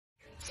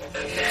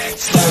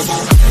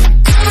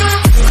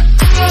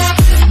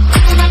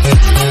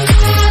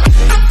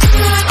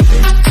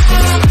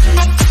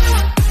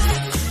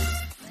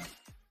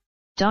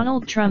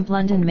Donald Trump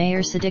London Mayor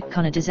Sadiq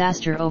Khan a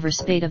disaster over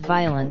spate of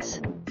violence.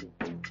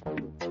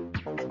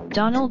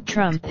 Donald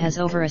Trump has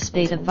over a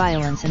spate of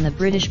violence in the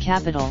British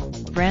capital,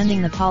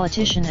 branding the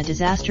politician a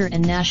disaster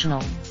and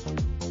national.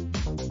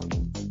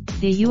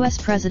 The US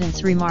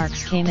president's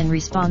remarks came in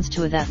response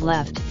to a that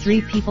left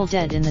 3 people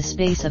dead in the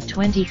space of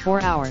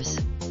 24 hours.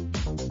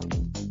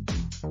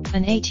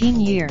 An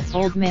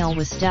 18-year-old male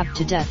was stabbed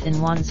to death in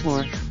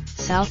Wandsworth,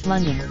 South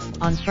London,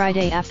 on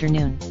Friday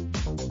afternoon.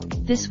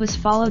 This was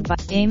followed by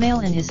a male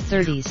in his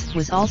 30s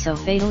was also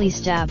fatally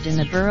stabbed in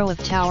the borough of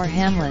Tower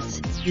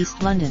Hamlets,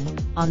 East London,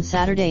 on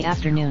Saturday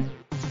afternoon.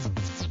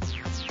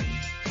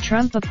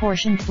 Trump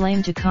apportioned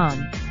blame to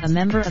Khan, a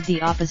member of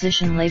the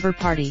opposition Labour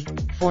Party,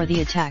 for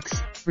the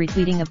attacks,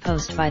 retweeting a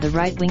post by the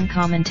right-wing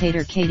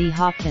commentator Katie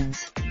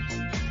Hopkins.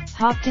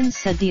 Hopkins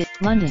said the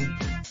London.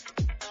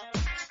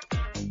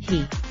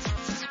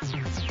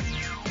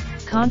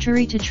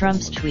 Contrary to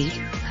Trump's tweet,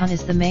 Khan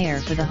is the mayor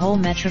for the whole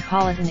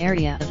metropolitan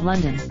area of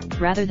London,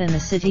 rather than the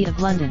City of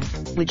London,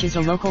 which is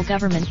a local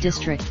government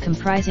district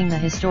comprising the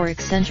historic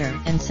centre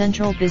and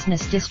central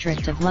business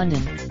district of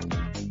London.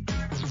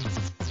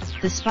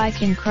 The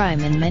spike in crime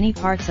in many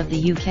parts of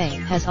the UK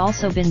has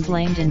also been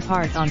blamed in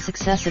part on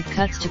successive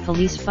cuts to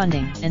police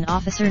funding and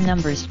officer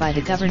numbers by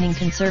the governing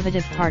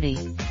Conservative Party.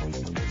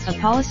 A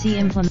policy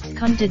implemented.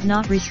 Khan did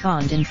not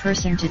respond in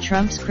person to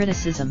Trump's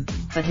criticism,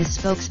 but his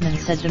spokesman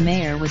said the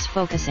mayor was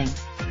focusing.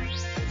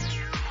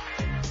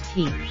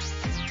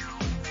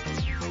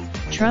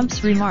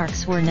 Trump's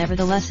remarks were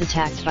nevertheless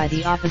attacked by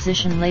the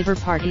opposition Labour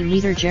Party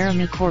leader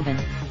Jeremy Corbyn,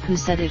 who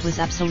said it was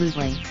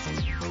absolutely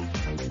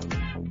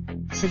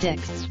Sadiq.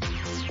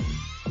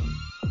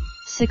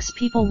 6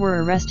 people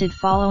were arrested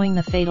following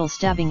the fatal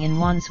stabbing in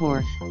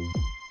Wandsworth,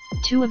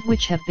 2 of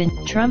which have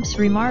been. Trump's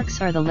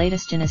remarks are the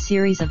latest in a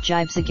series of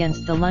jibes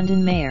against the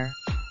London mayor.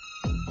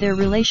 Their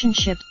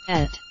relationship,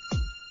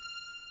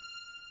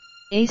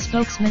 a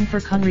spokesman for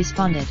Khan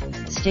responded,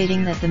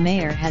 stating that the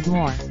mayor had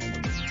more.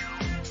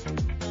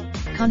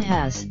 Khan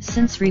has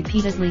since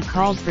repeatedly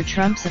called for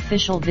Trump's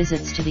official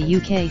visits to the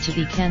UK to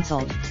be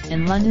cancelled,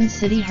 and London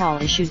City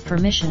Hall issued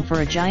permission for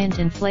a giant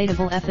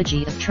inflatable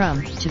effigy of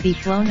Trump to be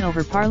flown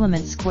over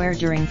Parliament Square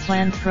during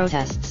planned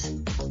protests.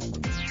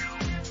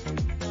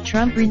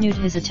 Trump renewed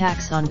his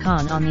attacks on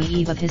Khan on the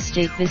eve of his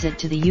state visit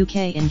to the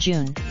UK in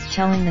June,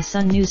 telling the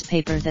Sun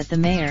newspaper that the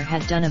mayor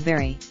had done a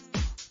very.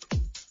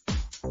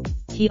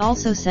 He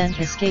also sent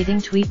a scathing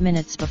tweet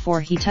minutes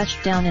before he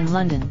touched down in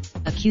London,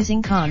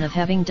 accusing Khan of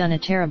having done a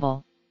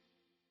terrible.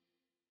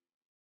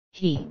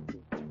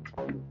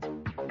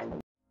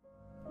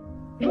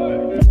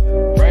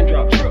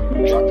 Raindrop,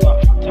 drop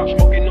top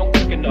smoking, no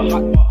cooking the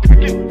hot pot.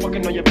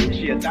 Fucking on your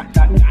bitch, yeah,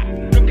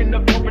 that. Looking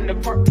up, open the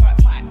park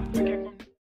pot.